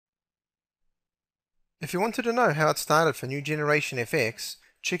If you wanted to know how it started for NewGenFX,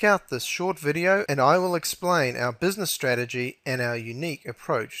 check out this short video and I will explain our business strategy and our unique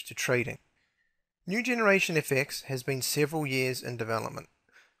approach to trading. NewGenFX has been several years in development.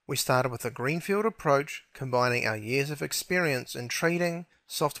 We started with a greenfield approach combining our years of experience in trading,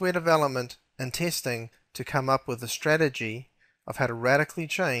 software development, and testing to come up with a strategy of how to radically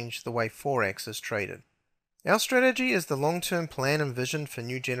change the way Forex is traded. Our strategy is the long-term plan and vision for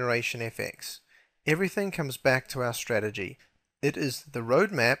NewGenFX. Everything comes back to our strategy. It is the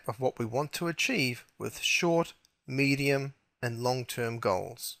roadmap of what we want to achieve with short, medium, and long-term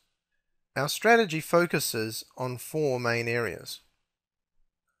goals. Our strategy focuses on four main areas.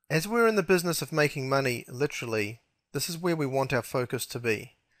 As we're in the business of making money, literally, this is where we want our focus to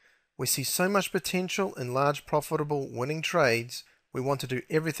be. We see so much potential in large, profitable, winning trades, we want to do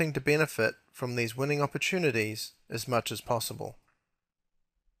everything to benefit from these winning opportunities as much as possible.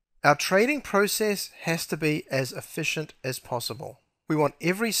 Our trading process has to be as efficient as possible. We want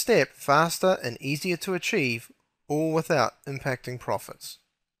every step faster and easier to achieve, all without impacting profits.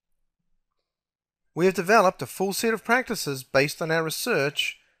 We have developed a full set of practices based on our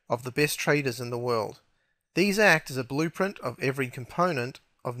research of the best traders in the world. These act as a blueprint of every component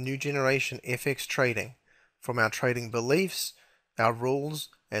of NewGenFX trading, from our trading beliefs, our rules,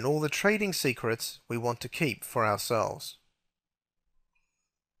 and all the trading secrets we want to keep for ourselves.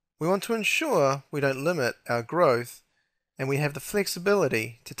 We want to ensure we don't limit our growth and we have the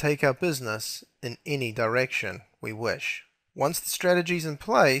flexibility to take our business in any direction we wish. Once the strategy is in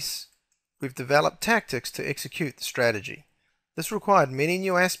place, we've developed tactics to execute the strategy. This required many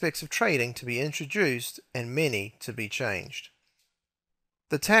new aspects of trading to be introduced and many to be changed.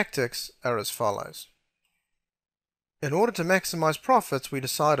 The tactics are as follows. In order to maximize profits, we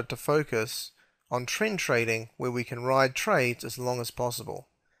decided to focus on trend trading where we can ride trades as long as possible.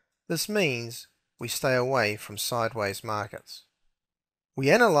 This means we stay away from sideways markets.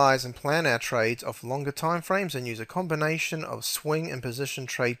 We analyze and plan our trades off longer time frames and use a combination of swing and position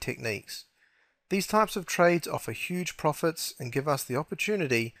trade techniques. These types of trades offer huge profits and give us the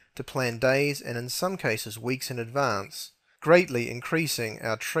opportunity to plan days and in some cases weeks in advance, greatly increasing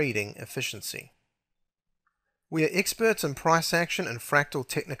our trading efficiency. We are experts in price action and fractal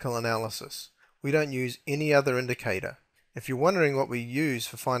technical analysis. We don't use any other indicator. If you're wondering what we use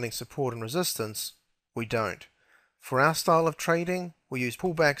for finding support and resistance, we don't. For our style of trading, we use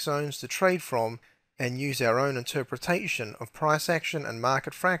pullback zones to trade from and use our own interpretation of price action and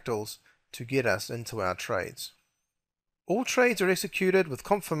market fractals to get us into our trades. All trades are executed with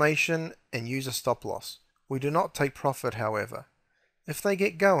confirmation and use a stop loss. We do not take profit, however. If they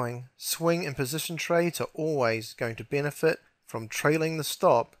get going, swing and position trades are always going to benefit from trailing the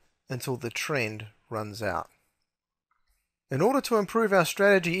stop until the trend runs out. In order to improve our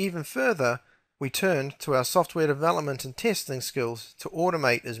strategy even further, we turned to our software development and testing skills to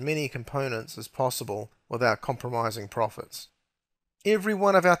automate as many components as possible without compromising profits. Every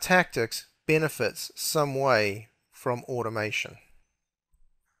one of our tactics benefits some way from automation.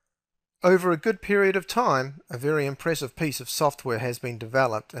 Over a good period of time, a very impressive piece of software has been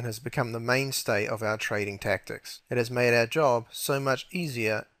developed and has become the mainstay of our trading tactics. It has made our job so much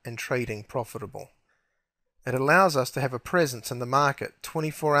easier and trading profitable. It allows us to have a presence in the market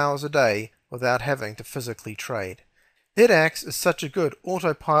 24 hours a day without having to physically trade. It acts as such a good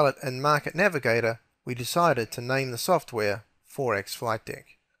autopilot and market navigator, we decided to name the software Forex Flight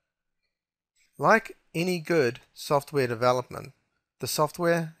Deck. Like any good software development, the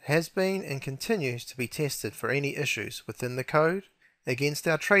software has been and continues to be tested for any issues within the code, against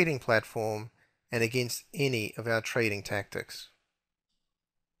our trading platform, and against any of our trading tactics.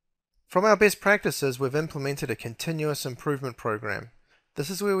 From our best practices, we've implemented a continuous improvement program. This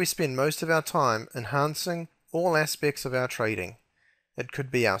is where we spend most of our time enhancing all aspects of our trading. It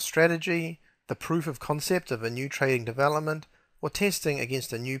could be our strategy, the proof of concept of a new trading development, or testing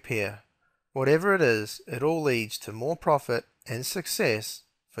against a new pair. Whatever it is, it all leads to more profit and success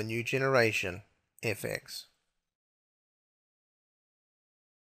for NewGenFX.